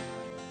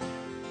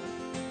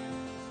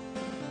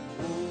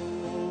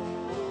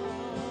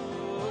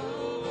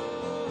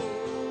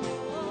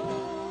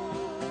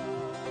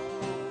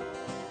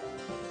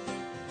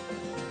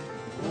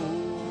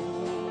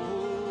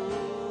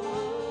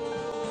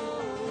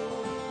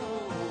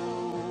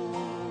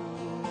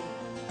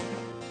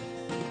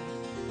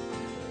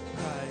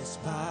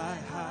 Christ by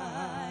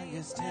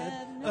highest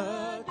heaven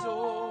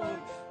adored,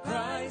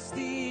 Christ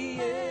the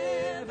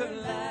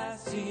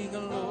everlasting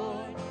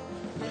Lord,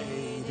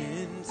 late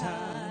in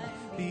time,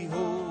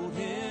 behold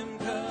him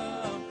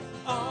come,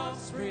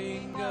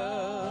 offspring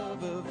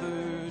of a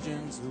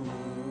virgin's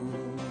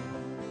womb.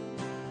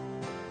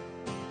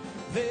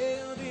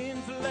 Veiled in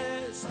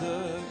flesh,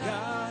 the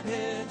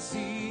Godhead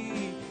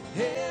see,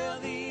 hail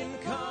the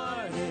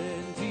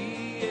incarnate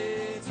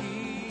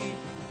deity,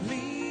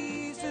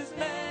 pleased as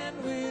man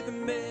with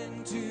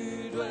men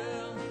to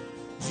dwell,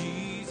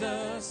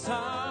 Jesus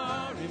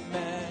our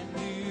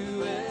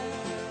Emmanuel.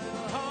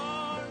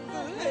 Hark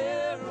the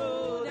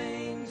herald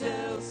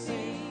angels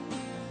sing,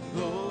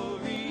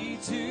 glory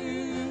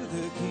to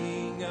the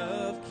King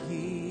of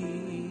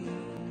Kings.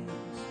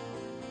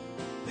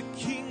 The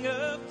King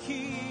of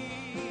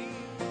Kings,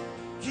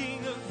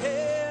 King of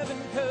heaven,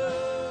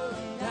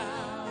 come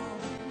down.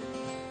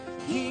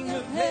 King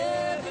of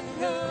heaven,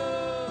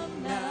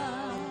 come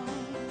now.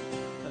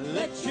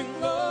 Let your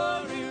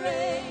glory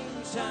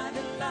reign,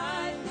 shining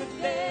like the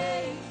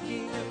day.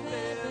 King of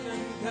heaven,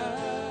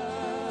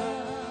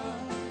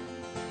 come.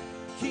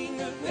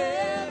 King of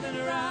heaven,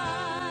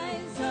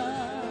 rise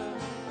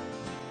up.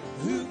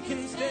 Who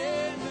can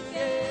stand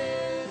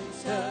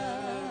against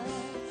us?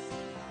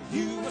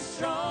 You are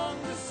strong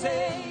to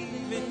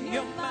save in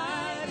your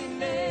mighty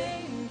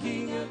name,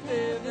 King of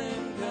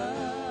heaven,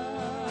 come.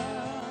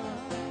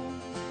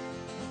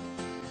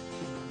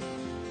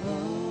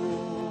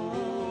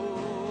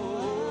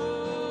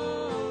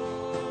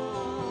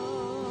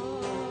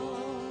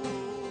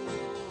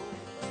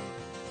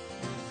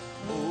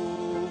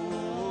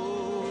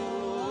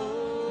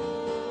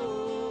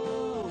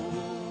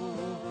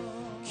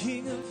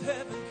 King of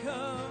heaven,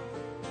 come.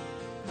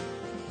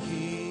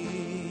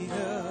 King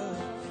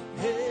of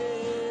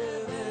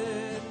heaven,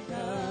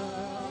 come.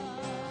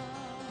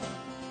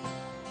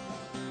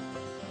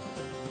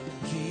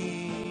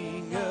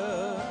 King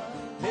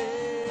of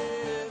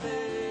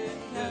heaven,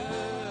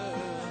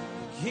 come.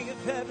 King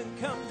of heaven,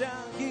 come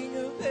down. King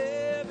of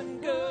heaven,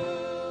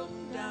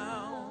 come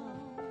down.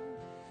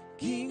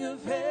 King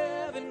of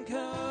heaven,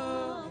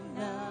 come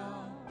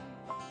down.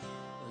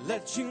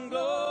 Let your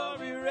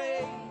glory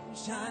reign,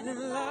 shining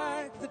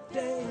like the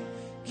day.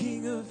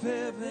 King of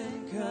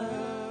heaven, come.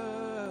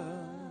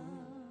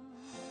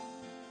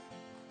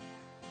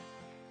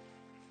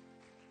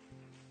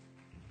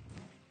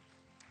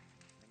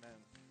 Amen.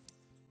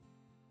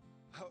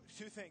 Oh,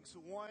 two things.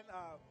 One,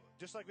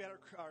 just like we had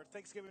our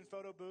Thanksgiving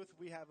photo booth,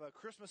 we have a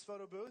Christmas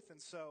photo booth,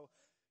 and so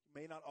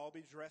you may not all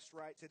be dressed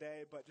right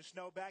today, but just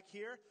know back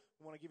here,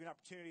 we want to give you an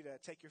opportunity to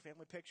take your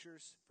family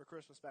pictures for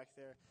Christmas back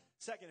there.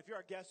 Second, if you're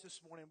our guest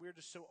this morning, we're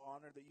just so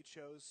honored that you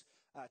chose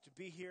to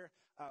be here.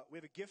 We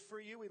have a gift for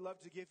you. We'd love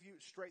to give you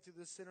straight through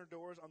the center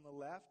doors on the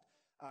left.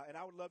 And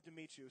I would love to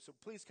meet you. So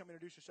please come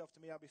introduce yourself to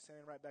me. I'll be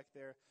standing right back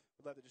there.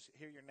 Would love to just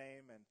hear your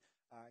name and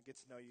get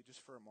to know you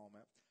just for a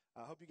moment.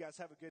 I hope you guys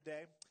have a good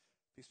day.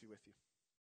 Peace be with you.